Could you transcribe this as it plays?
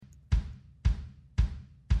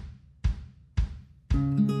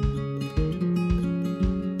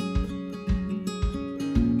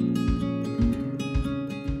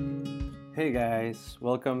Hey guys,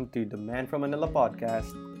 welcome to the Man from Manila podcast.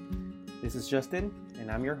 This is Justin, and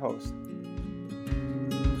I'm your host.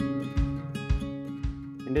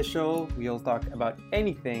 In this show, we'll talk about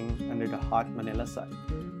anything under the hot Manila sun.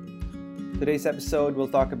 Today's episode, we'll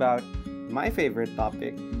talk about my favorite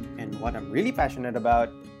topic and what I'm really passionate about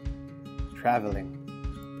traveling.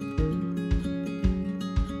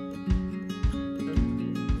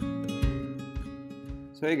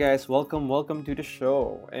 So hey guys, welcome to the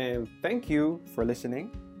show, and thank you for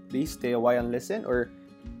listening. Please stay a while and listen, or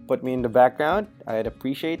put me in the background. I'd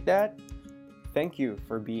appreciate that. Thank you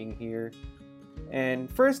for being here. And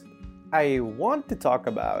first, I want to talk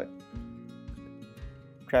about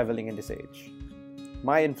traveling in this age.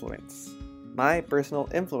 My influence, my personal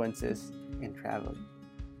influences in traveling.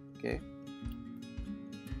 Okay.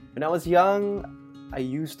 When I was young, I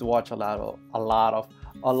used to watch a lot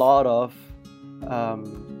of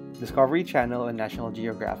Discovery Channel and National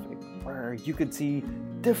Geographic, where you could see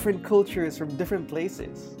different cultures from different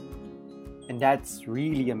places, and that's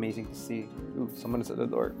really amazing to see. Ooh, someone is at the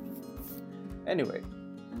door. Anyway,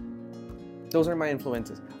 those are my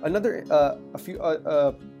influences. A few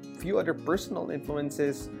other personal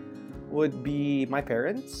influences would be my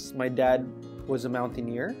parents. My dad was a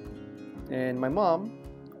mountaineer, and my mom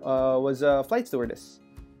was a flight stewardess.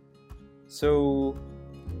 So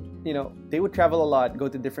they would travel a lot, go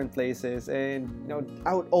to different places, and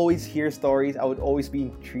I would always hear stories. I would always be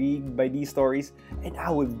intrigued by these stories, and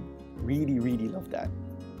I would really, really love that.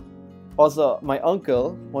 Also,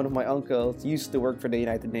 one of my uncles, used to work for the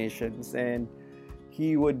United Nations, and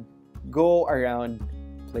he would go around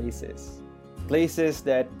places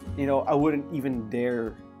that I wouldn't even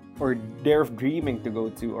dare of dreaming to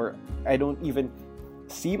go to, or I don't even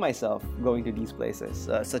see myself going to these places,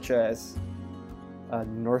 such as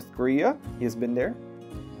North Korea. He has been there.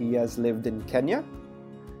 He has lived in Kenya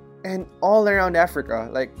and all around Africa.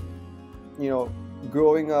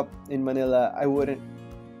 Growing up in Manila, I wouldn't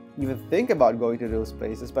even think about going to those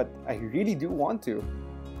places, but I really do want to.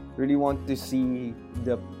 Really want to see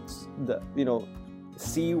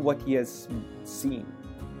see what he has seen.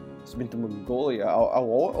 He's been to Mongolia. I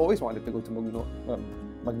always wanted to go to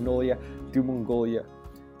Mongolia,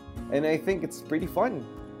 and I think it's pretty fun.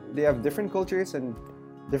 They have different cultures and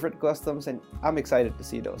different customs, and I'm excited to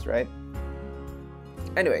see those, right?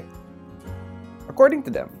 Anyway, according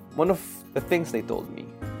to them, one of the things they told me,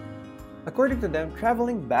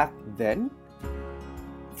 traveling back then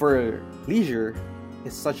for leisure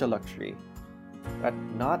is such a luxury that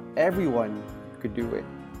not everyone could do it,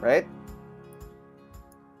 right?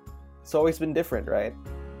 It's always been different, right?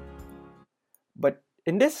 But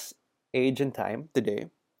in this age and time today,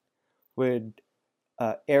 with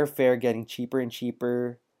airfare getting cheaper and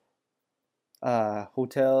cheaper,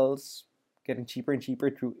 hotels getting cheaper and cheaper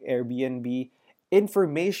through Airbnb,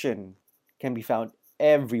 information can be found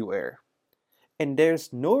everywhere. And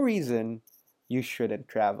there's no reason you shouldn't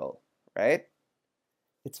travel, right?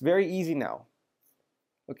 It's very easy now.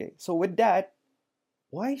 Okay, so with that,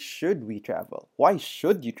 why should we travel? Why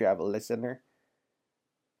should you travel, listener?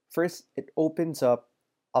 First, it opens up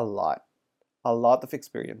a lot of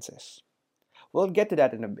experiences. We'll get to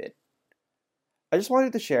that in a bit. I just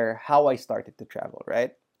wanted to share how I started to travel,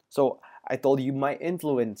 right? So I told you my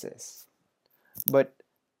influences. But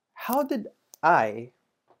how did I,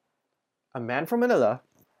 a man from Manila,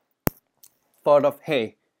 thought of,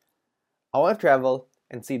 hey, I want to travel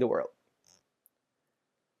and see the world?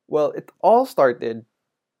 Well, it all started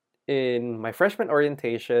in my freshman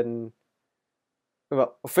orientation.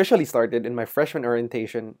 Well, officially started in my freshman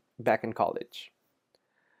orientation back in college.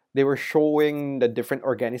 They were showing the different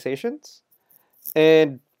organizations,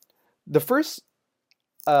 and the first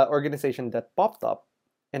organization that popped up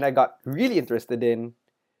and I got really interested in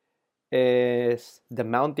is the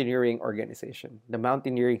mountaineering organization, the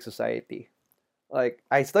Mountaineering Society.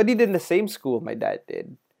 I studied in the same school my dad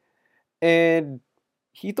did, and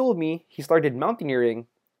he told me he started mountaineering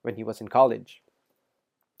when he was in college.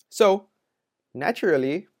 So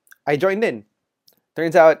naturally, I joined in.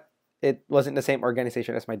 Turns out it wasn't the same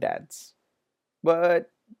organization as my dad's, but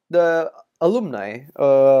the alumni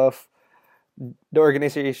of the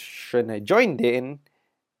organization I joined in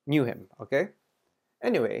knew him, okay?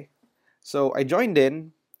 Anyway, so I joined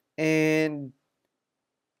in, and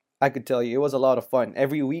I could tell you it was a lot of fun.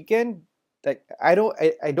 Every weekend, I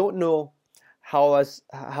don't know how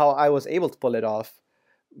I was able to pull it off,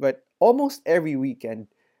 but almost every weekend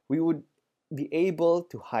we would be able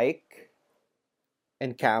to hike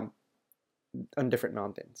and camp on different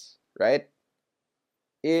mountains, right?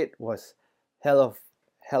 It was hell of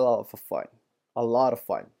a fun. A lot of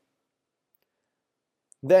fun.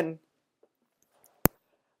 Then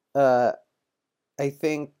Uh, I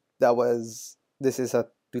think this is a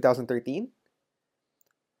 2013.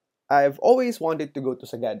 I've always wanted to go to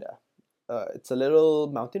Sagada. It's a little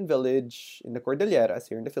mountain village in the Cordilleras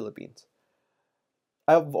here in the Philippines.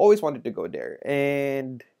 I've always wanted to go there,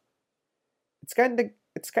 and it's kind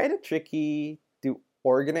of tricky to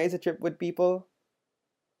organize a trip with people.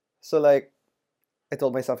 So like, I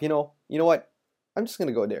told myself, you know what? I'm just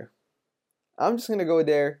gonna go there. I'm just gonna go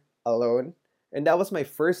there alone, and that was my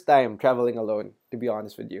first time traveling alone. To be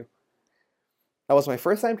honest with you, that was my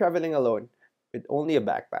first time traveling alone with only a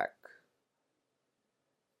backpack.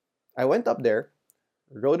 I went up there,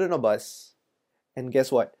 rode on a bus, and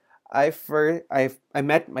guess what? I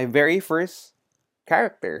met my very first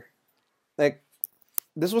character. Like,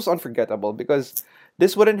 this was unforgettable because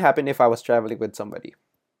this wouldn't happen if I was traveling with somebody.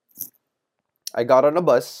 I got on a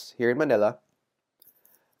bus here in Manila,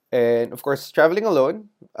 and of course, traveling alone,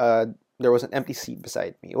 there was an empty seat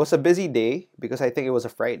beside me. It was a busy day because I think it was a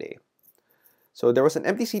Friday. So there was an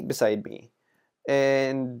empty seat beside me,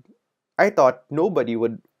 and I thought nobody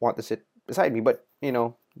would want to sit beside me. But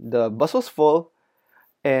the bus was full,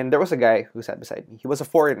 and there was a guy who sat beside me. He was a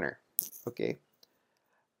foreigner. Okay,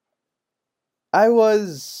 I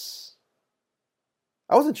was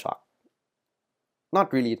I was in shock.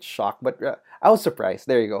 Not really in shock, but I was surprised.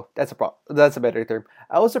 There you go. That's a better term.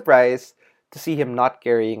 I was surprised to see him not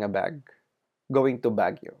carrying a bag, going to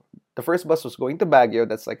Baguio. The first bus was going to Baguio.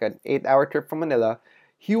 That's like an 8-hour trip from Manila.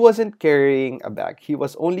 He wasn't carrying a bag. He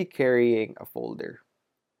was only carrying a folder.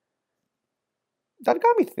 That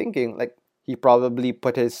got me thinking. Like, he probably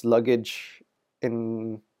put his luggage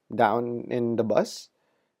in down in the bus.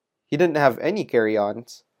 He didn't have any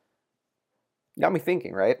carry-ons. Got me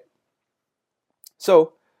thinking, right?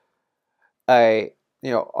 So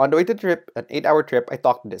on the way to the trip, an 8-hour trip, I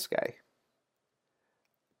talked to this guy.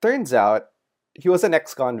 Turns out he was an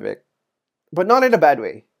ex-convict, but not in a bad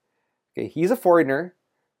way. Okay, he's a foreigner.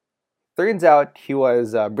 Turns out he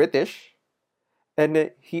was British,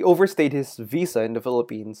 and he overstayed his visa in the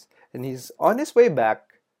Philippines, and he's on his way back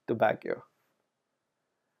to Baguio.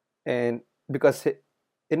 And because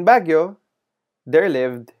in Baguio, there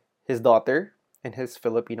lived his daughter and his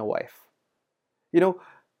Filipino wife. You know,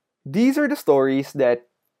 these are the stories that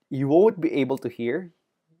you won't be able to hear,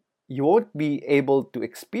 you won't be able to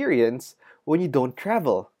experience when you don't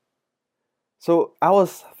travel. So I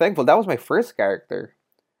was thankful. That was my first character.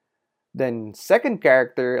 Then second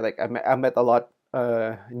character, like I met a lot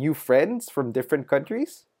new friends from different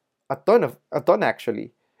countries. A ton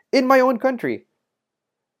actually. In my own country.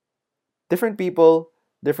 Different people,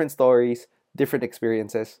 different stories, different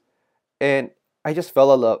experiences. And I just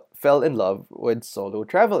fell in love with solo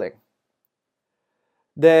traveling.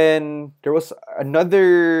 Then there was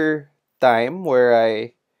another time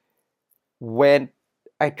where went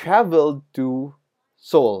I traveled to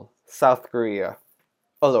Seoul, South Korea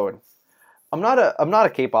alone. I'm not a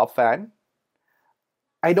K-pop fan.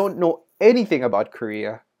 I don't know anything about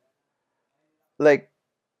Korea. Like,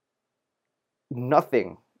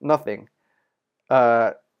 nothing, nothing.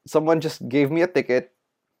 Uh Someone just gave me a ticket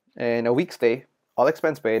and a week stay, all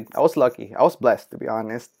expense paid. I was lucky. I was blessed, to be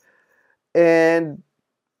honest. And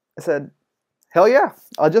I said, "Hell yeah.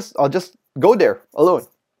 I'll just go there alone."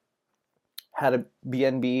 Had a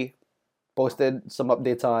BNB, posted some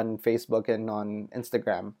updates on Facebook and on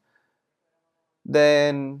Instagram.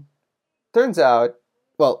 Then turns out,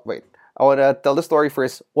 well, wait. I want to tell the story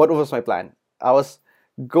first. What was my plan? I was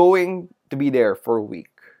going to be there for a week.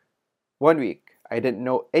 1 week. I didn't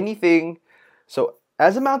know anything. So,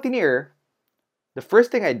 as a mountaineer, the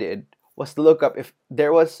first thing I did was to look up if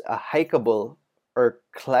there was a hikeable or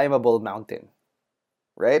climbable mountain,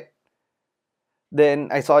 right? Then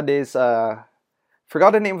I saw this,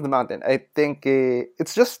 forgot the name of the mountain. I think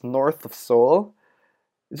it's just north of Seoul.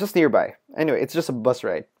 It's just nearby. Anyway, it's just a bus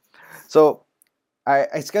ride. So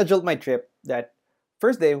I scheduled my trip that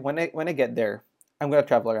first day when I get there, I'm gonna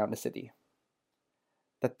travel around the city.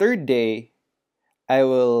 The third day, I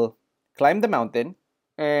will climb the mountain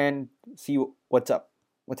and see what's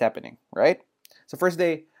happening, right? So first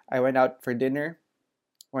day, I went out for dinner,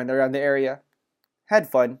 went around the area, had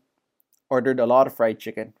fun, ordered a lot of fried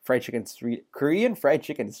chicken. Korean fried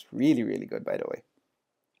chicken is really really good, by the way.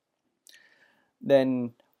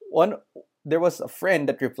 Then one there was a friend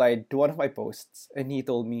that replied to one of my posts, and he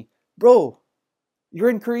told me, "Bro, you're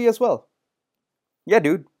in Korea as well." Yeah,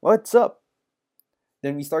 dude. What's up?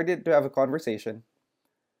 Then we started to have a conversation.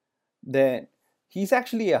 Then he's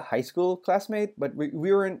actually a high school classmate, but we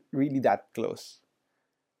weren't really that close.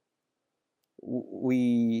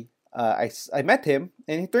 We I met him,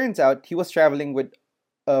 and it turns out he was traveling with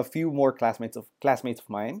a few more classmates of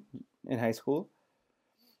mine in high school,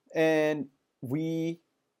 and we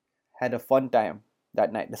had a fun time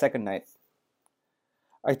that night. The second night,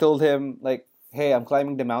 I told him like, "Hey, I'm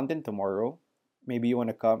climbing the mountain tomorrow. Maybe you want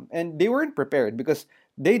to come?" And they weren't prepared because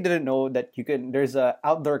they didn't know that you can. There's a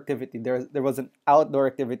outdoor activity. There was an outdoor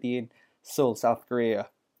activity in Seoul, South Korea.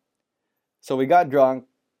 So we got drunk,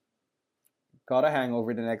 got a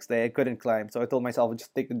hangover the next day. I couldn't climb, so I told myself I'd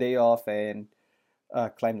just take the day off and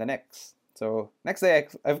climb the next. So next day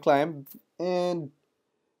I've climbed, and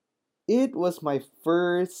it was my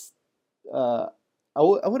first. Uh, I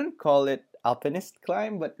wouldn't call it alpinist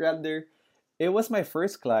climb, but rather it was my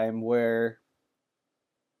first climb where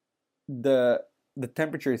the the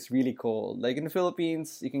temperature is really cold. Like in the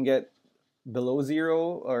Philippines, you can get below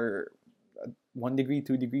zero or 1 degree,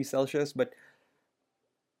 2 degrees Celsius, but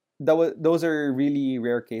those are really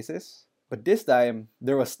rare cases. But this time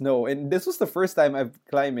there was snow, and this was the first time I've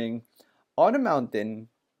climbing on a mountain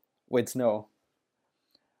with snow.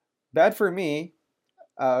 Bad for me.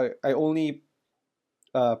 I only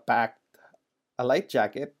packed a light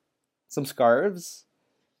jacket, some scarves,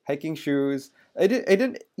 hiking shoes. I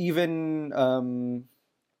didn't even what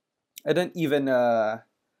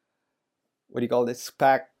do you call this?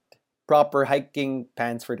 Pack proper hiking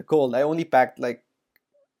pants for the cold. I only packed like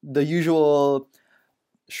the usual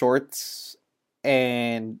shorts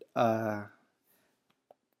and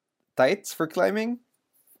tights for climbing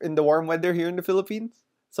in the warm weather here in the Philippines.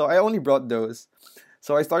 So I only brought those.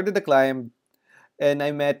 So I started the climb, and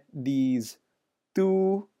I met these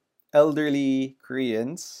two elderly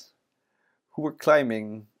Koreans who were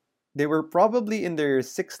climbing. They were probably in their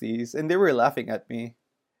 60s, and they were laughing at me.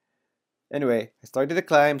 Anyway, I started the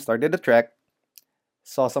climb, started the trek,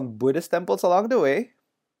 saw some Buddhist temples along the way,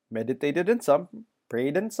 meditated in some,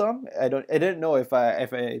 prayed in some. I didn't know if I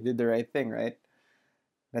did the right thing, right?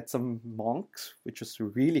 Met some monks, which was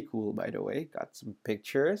really cool by the way. Got some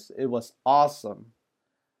pictures. It was awesome.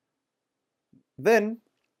 Then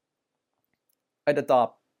at the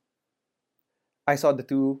top, I saw the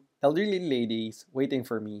two elderly ladies waiting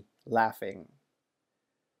for me, laughing.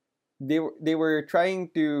 They were trying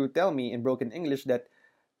to tell me in broken English that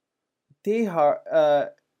they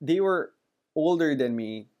were older than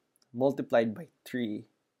me, multiplied by three,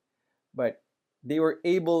 but they were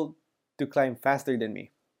able to climb faster than me,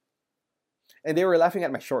 and they were laughing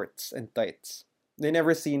at my shorts and tights. They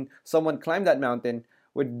never seen someone climb that mountain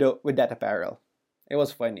with that apparel. It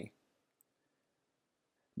was funny.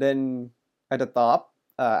 Then at the top,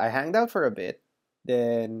 I hanged out for a bit.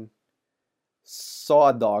 Then saw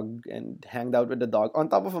a dog and hanged out with the dog on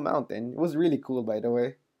top of a mountain. It was really cool, by the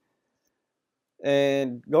way.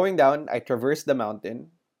 And going down, I traversed the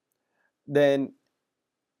mountain. Then,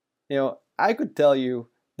 I could tell you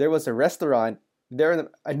there was a restaurant there,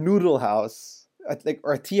 a noodle house,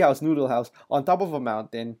 or a tea house, noodle house on top of a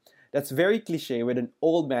mountain. That's very cliche with an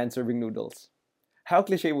old man serving noodles. How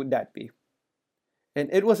cliche would that be? And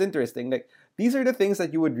it was interesting. Like these are the things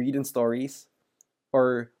that you would read in stories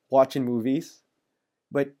or watch in movies,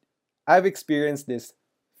 but I've experienced this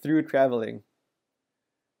through traveling,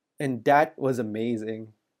 and that was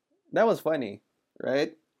amazing. That was funny,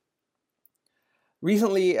 right?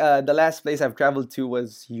 Recently, the last place I've traveled to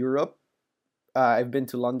was Europe. I've been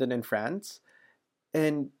to London and France,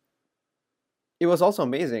 and it was also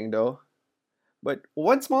amazing though. But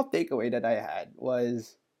one small takeaway that I had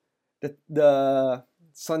was the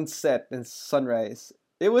sunset and sunrise.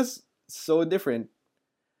 It was so different.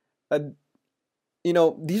 Uh,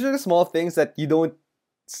 these are the small things that you don't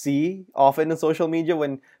see often in social media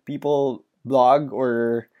when people blog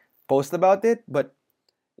or post about it. But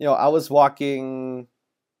I was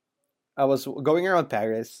going around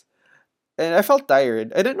Paris, and I felt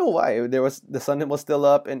tired. I didn't know why. The sun was still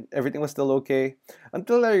up and everything was still okay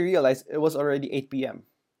until I realized it was already 8 p.m.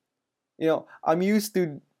 I'm used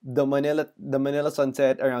to the Manila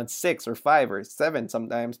sunset around 6 or 5 or 7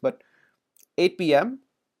 sometimes, but 8 p.m.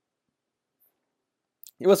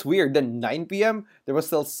 it was weird. Then 9 p.m. there was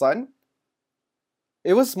still sun.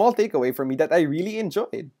 It was a small takeaway for me that I really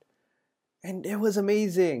enjoyed. And it was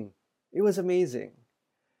amazing. It was amazing.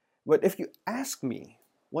 But if you ask me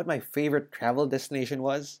what my favorite travel destination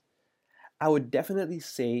was, I would definitely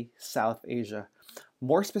say South Asia.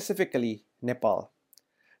 More specifically, Nepal.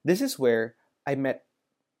 This is where I met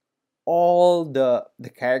all the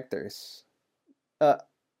characters, uh,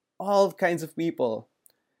 all kinds of people.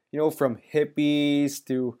 From hippies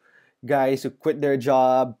to guys who quit their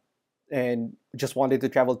job and just wanted to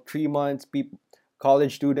travel 3 months. People,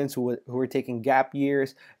 college students who were taking gap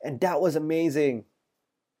years, and that was amazing.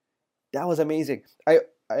 That was amazing.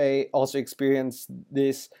 I also experienced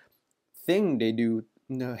this thing they do,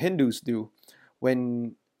 Hindus do,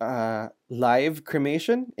 when live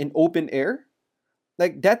cremation in open air.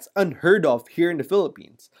 Like that's unheard of here in the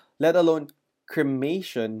Philippines, let alone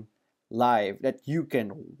cremation live that you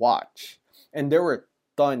can watch. And there were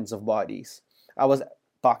tons of bodies. I was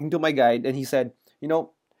talking to my guide and he said, you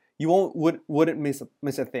know, you wouldn't miss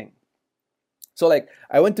a thing. So like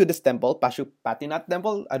I went to this temple, Pashupatinath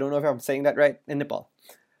temple. I don't know if I'm saying that right, in Nepal.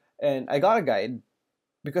 And I got a guide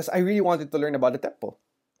because I really wanted to learn about the temple.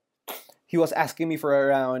 He was asking me for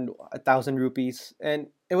around 1,000 rupees, and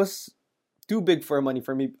it was too big for money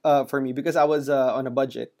for me because I was on a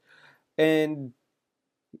budget. And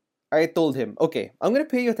I told him, okay, I'm gonna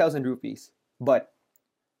pay you 1,000 rupees, but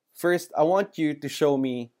first I want you to show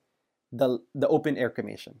me the open air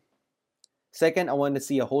cremation. Second, I want to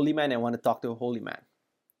see a holy man. I want to talk to a holy man.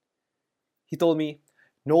 He told me,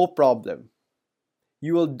 no problem.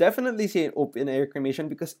 You will definitely see an open air cremation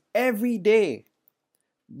because every day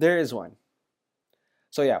there is one.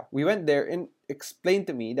 So yeah, we went there and explained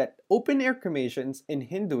to me that open air cremations in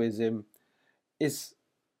Hinduism is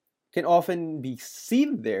can often be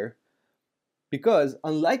seen there because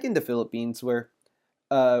unlike in the Philippines where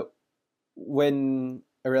uh, when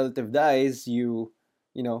a relative dies, you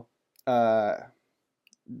know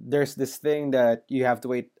there's this thing that you have to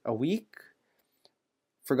wait a week.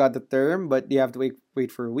 Forgot the term, but you have to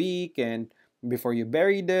wait for a week and before you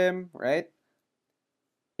bury them, right?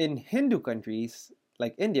 In Hindu countries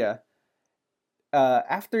like India,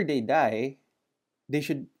 after they die, they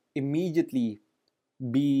should immediately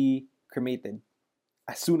be cremated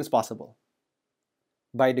as soon as possible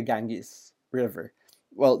by the Ganges River.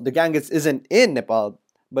 Well, the Ganges isn't in Nepal,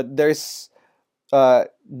 but there's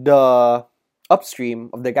the upstream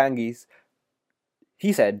of the Ganges,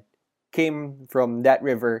 he said, came from that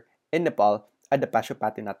river in Nepal at the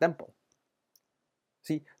Pashupatinath temple.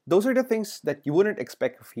 See, those are the things that you wouldn't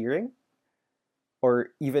expect of hearing or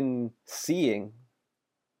even seeing,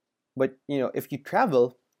 but if you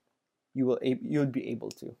travel, you'll be able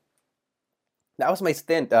to. That was my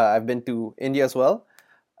stint. I've been to India as well,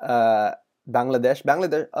 uh, Bangladesh.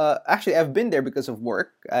 Bangladesh. Actually, I've been there because of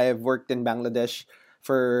work. I've worked in Bangladesh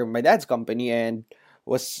for my dad's company and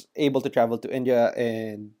was able to travel to India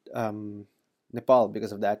and Nepal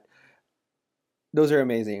because of that. Those are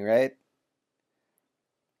amazing, right?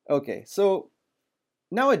 Okay, so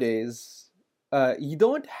nowadays, you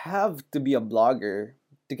don't have to be a blogger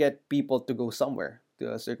to get people to go somewhere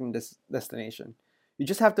to a certain destination. You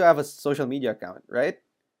just have to have a social media account, right?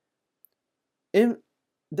 In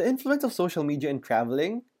the influence of social media in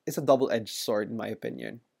traveling is a double-edged sword, in my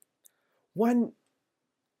opinion. One,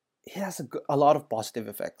 it has a lot of positive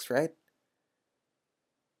effects, right?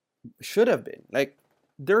 Should have been like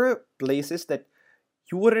there are places that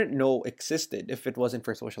you wouldn't know existed if it wasn't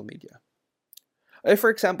for social media. For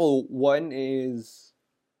example, one is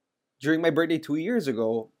during my birthday 2 years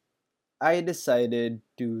ago, I decided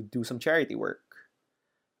to do some charity work.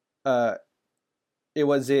 Uh, it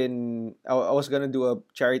was I was gonna do a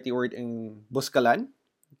charity work in Buscalan,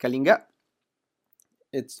 Kalinga.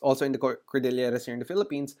 It's also in the Cordilleras here in the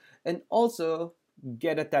Philippines, and also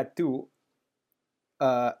get a tattoo,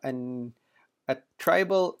 an a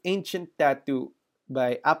tribal ancient tattoo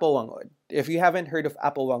by Apo Wangod. If you haven't heard of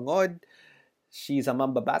Apo Wangod, she's a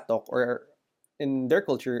Mambabatok, or in their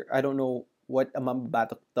culture, I don't know what a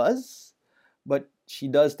Mambabatok does, but she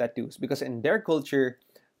does tattoos because in their culture,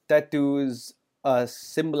 tattoos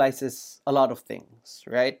symbolizes a lot of things,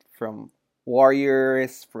 right? From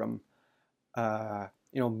warriors, from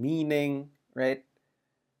meaning, right?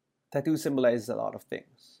 Tattoo symbolizes a lot of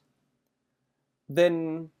things.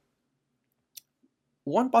 Then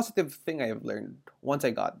one positive thing I have learned once I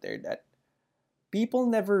got there that people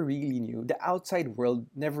never really knew, the outside world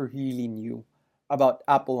never really knew about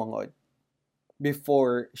Apo Wangod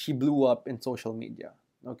before she blew up in social media.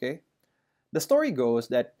 Okay? The story goes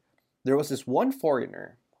that there was this one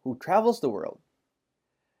foreigner who travels the world,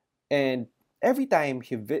 and every time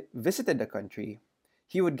he visited the country,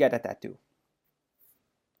 he would get a tattoo.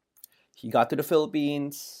 He got to the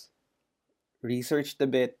Philippines, researched a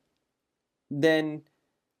bit, then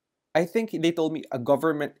I think they told me a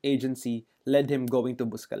government agency led him going to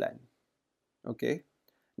Buscalan. Okay?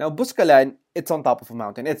 Now, Buscalan, it's on top of a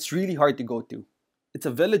mountain. It's really hard to go to. It's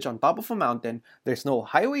a village on top of a mountain. There's no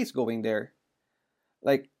highways going there.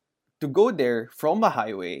 Like, to go there from a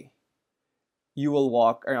highway, you will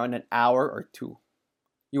walk around an hour or two.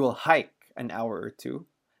 You will hike an hour or two.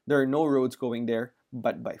 There are no roads going there,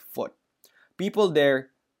 but by foot. People there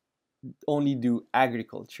only do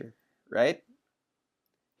agriculture, right?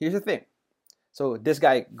 Here's the thing. So this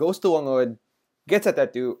guy goes to Wangod, gets a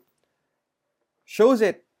tattoo, shows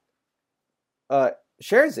it,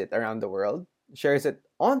 shares it around the world, shares it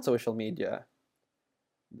on social media.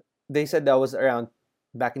 They said that was around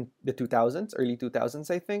back in the 2000s, early 2000s,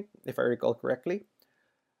 I think, if I recall correctly.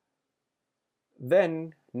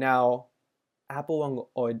 Then, now, Apo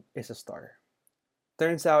Wangod is a star.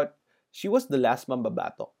 Turns out, she was the last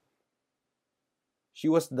mambabato. She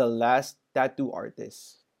was the last tattoo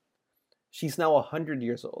artist. She's now 100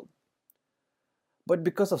 years old. But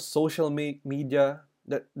because of social media,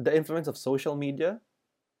 the influence of social media,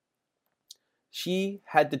 she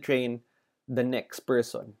had to train the next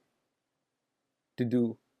person to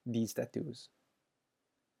do these tattoos.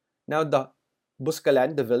 Now, the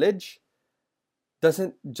Buskalan, the village,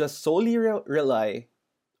 doesn't just solely rely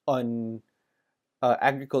on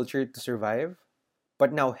agriculture to survive,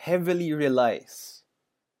 but now heavily relies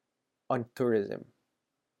on tourism.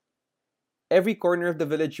 Every corner of the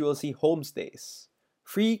village, you will see homestays,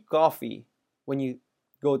 free coffee when you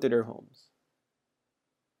go to their homes.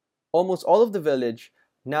 Almost all of the village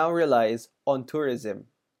now relies on tourism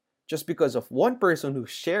just because of one person who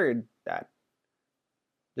shared that,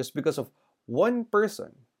 just because of one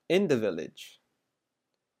person in the village.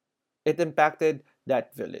 It impacted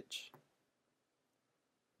that village.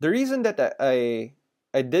 The reason that I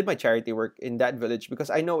did my charity work in that village because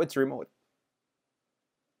I know it's remote.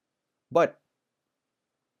 But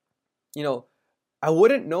you know, I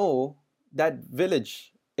wouldn't know that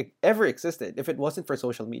village ever existed if it wasn't for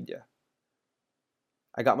social media.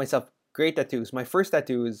 I got myself great tattoos, my first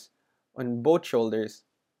tattoos on both shoulders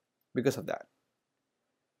because of that.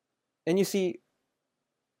 And you see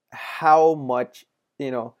how much,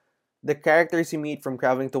 the characters you meet from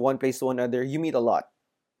traveling to one place to another, you meet a lot.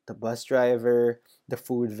 The bus driver, the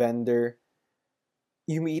food vendor,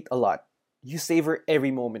 you meet a lot. You savor every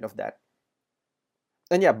moment of that.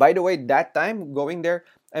 And yeah, by the way, that time going there,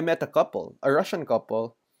 I met a couple, a Russian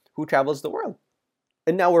couple who travels the world.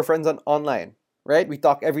 And now we're friends on online, right? We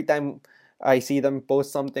talk every time I see them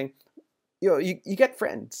post something. You get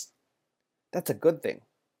friends. That's a good thing.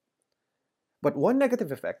 But one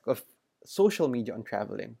negative effect of social media on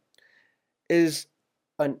traveling is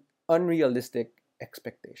an unrealistic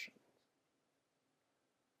expectation.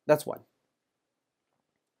 That's one.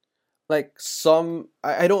 Like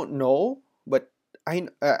I don't know, but I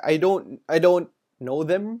don't know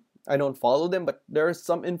them. I don't follow them, but there are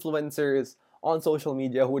some influencers on social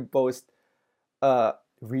media who would post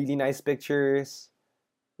really nice pictures,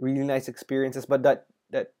 really nice experiences, but that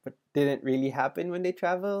but didn't really happen when they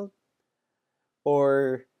traveled,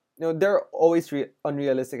 or there are always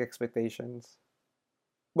unrealistic expectations.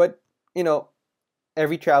 But you know,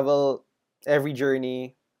 every travel, every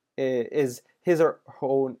journey is his or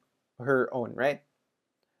her own, right?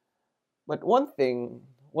 But one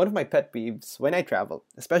of my pet peeves when I travel,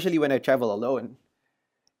 especially when I travel alone,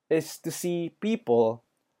 is to see people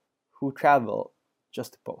who travel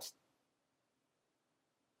just to post.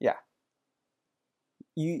 Yeah,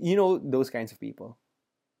 you know those kinds of people.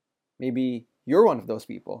 Maybe you're one of those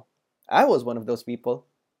people. I was one of those people.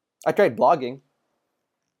 I tried blogging.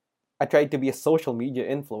 I tried to be a social media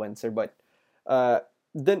influencer, but uh,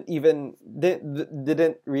 didn't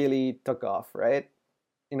really took off, right?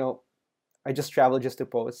 You know, I just traveled just to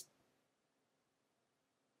post.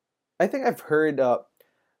 I think I've heard.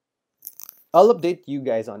 I'll update you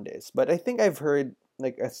guys on this, but I think I've heard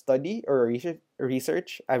like a study or a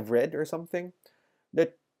research I've read or something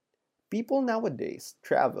that people nowadays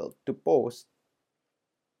travel to post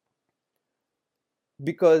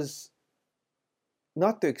because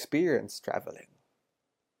not to experience traveling,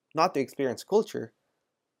 not to experience culture,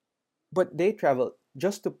 but they travel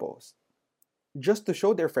just to post, just to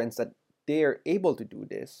show their friends that they are able to do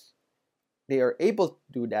this, they are able to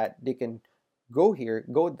do that, they can go here,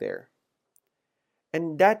 go there.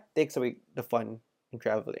 And that takes away the fun in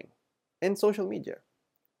traveling. And social media,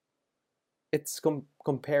 it's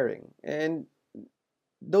comparing. And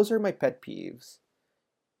those are my pet peeves.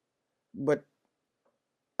 But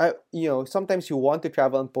sometimes you want to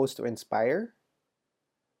travel and post to inspire,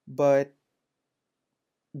 but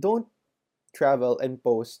don't travel and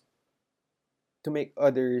post to make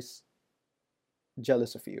others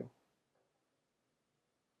jealous of you.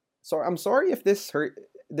 So I'm sorry if this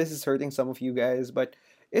is hurting some of you guys, but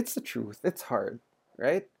it's the truth. It's hard,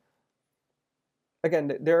 right?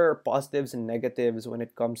 Again, there are positives and negatives when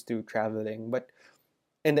it comes to traveling, but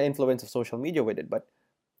and the influence of social media with it, but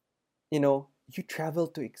you travel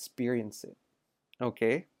to experience it.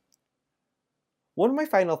 Okay? One of my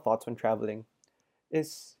final thoughts when traveling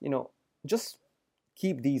is, just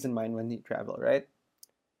keep these in mind when you travel, right?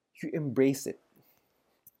 you embrace it.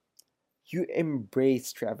 You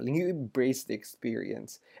embrace traveling. You embrace the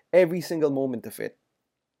experience. Every single moment of it.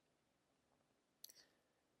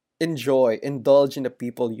 Enjoy, indulge in the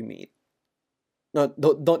people you meet. No,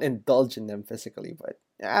 don't indulge in them physically, but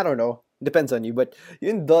I don't know. Depends on you, but you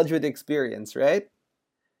indulge with the experience, right?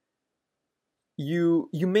 You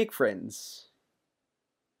make friends.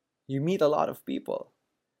 You meet a lot of people.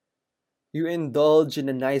 You indulge in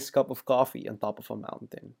a nice cup of coffee on top of a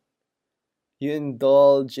mountain. You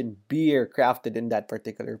indulge in beer crafted in that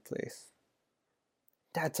particular place.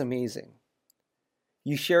 That's amazing.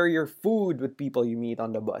 You share your food with people you meet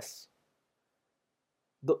on the bus.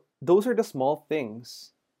 Those are the small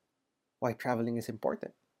things why traveling is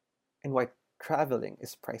important and why traveling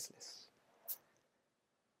is priceless.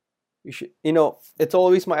 It's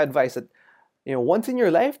always my advice that, once in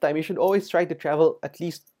your lifetime, you should always try to travel at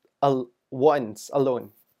least once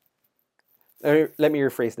alone. Let me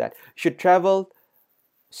rephrase that. You should travel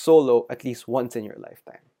solo at least once in your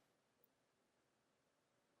lifetime.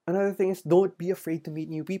 Another thing is, don't be afraid to meet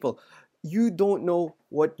new people. You don't know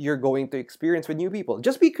what you're going to experience with new people.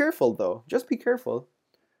 Just be careful, though. Just be careful.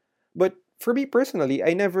 But for me personally,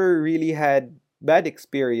 I never really had bad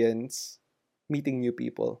experience meeting new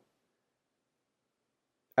people.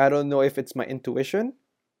 I don't know if it's my intuition,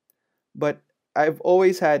 but I've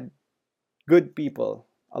always had good people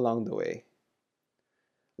along the way.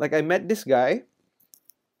 Like, I met this guy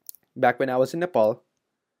back when I was in Nepal.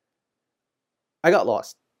 I got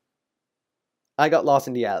lost. I got lost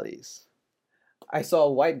in the alleys. I saw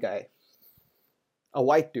a white guy, a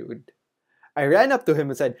white dude. I ran up to him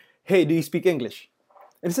and said, "Hey, do you speak English?"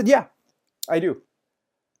 And he said, "Yeah, I do."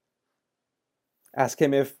 Asked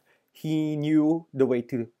him if he knew the way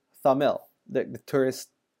to Thamel, the tourist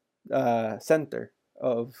center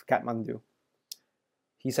of Kathmandu.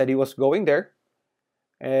 He said he was going there,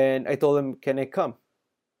 and I told him, "Can I come?"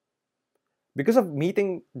 Because of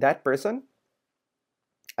meeting that person,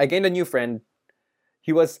 I gained a new friend.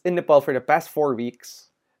 He was in Nepal for the past 4 weeks,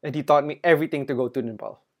 and he taught me everything to go to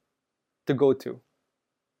Nepal, to go to.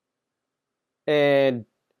 And,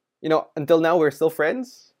 until now, we're still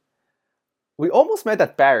friends. We almost met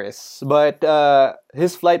at Paris, but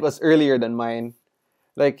his flight was earlier than mine.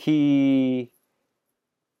 Like, he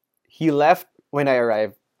left when I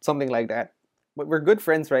arrived, something like that. But we're good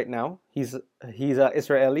friends right now. He's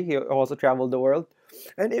Israeli. He also traveled the world,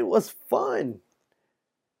 and it was fun.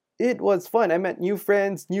 It was fun. I met new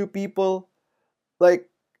friends, new people.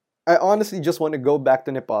 Like, I honestly just want to go back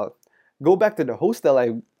to Nepal, go back to the hostel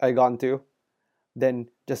I gone to, then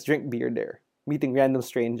just drink beer there, meeting random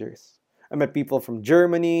strangers. I met people from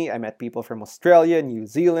Germany. I met people from Australia, New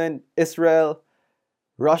Zealand, Israel,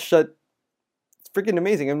 Russia. It's freaking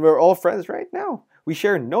amazing, and we're all friends right now. We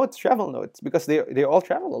share notes, travel notes, because they all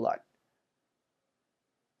travel a lot.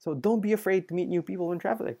 So don't be afraid to meet new people when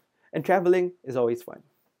traveling. And traveling is always fun.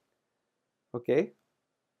 Okay?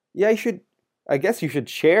 Yeah, I guess you should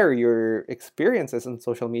share your experiences on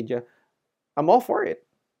social media. I'm all for it.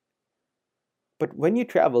 But when you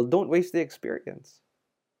travel, don't waste the experience.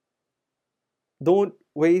 Don't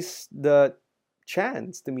waste the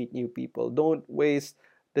chance to meet new people. Don't waste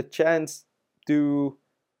the chance to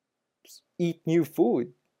eat new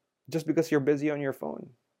food just because you're busy on your phone.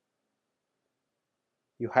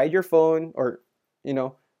 You hide your phone, or,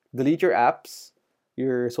 delete your apps,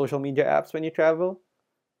 your social media apps when you travel.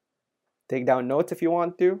 Take down notes if you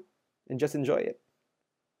want to, and just enjoy it.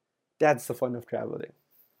 That's the fun of traveling.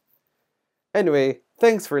 Anyway,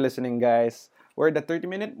 thanks for listening, guys. We're at the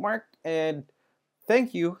 30-minute mark, and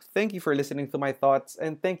thank you for listening to my thoughts,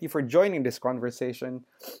 and thank you for joining this conversation.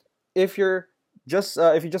 If you just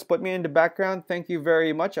put me in the background, thank you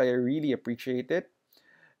very much. I really appreciate it.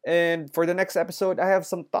 And for the next episode, I have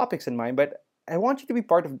some topics in mind, but I want you to be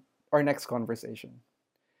part of our next conversation.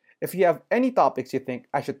 If you have any topics you think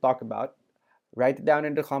I should talk about, write it down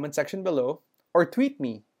in the comment section below, or tweet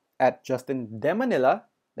me at Justin De Manila.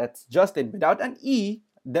 That's Justin without an E,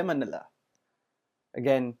 De Manila.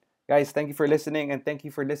 Again, guys, thank you for listening, and thank you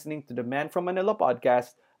for listening to the Man from Manila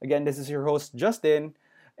podcast. Again, this is your host, Justin,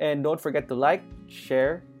 and don't forget to like,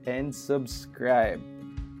 share, and subscribe.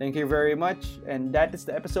 Thank you very much, and that is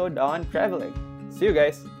the episode on traveling. See you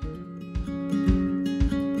guys!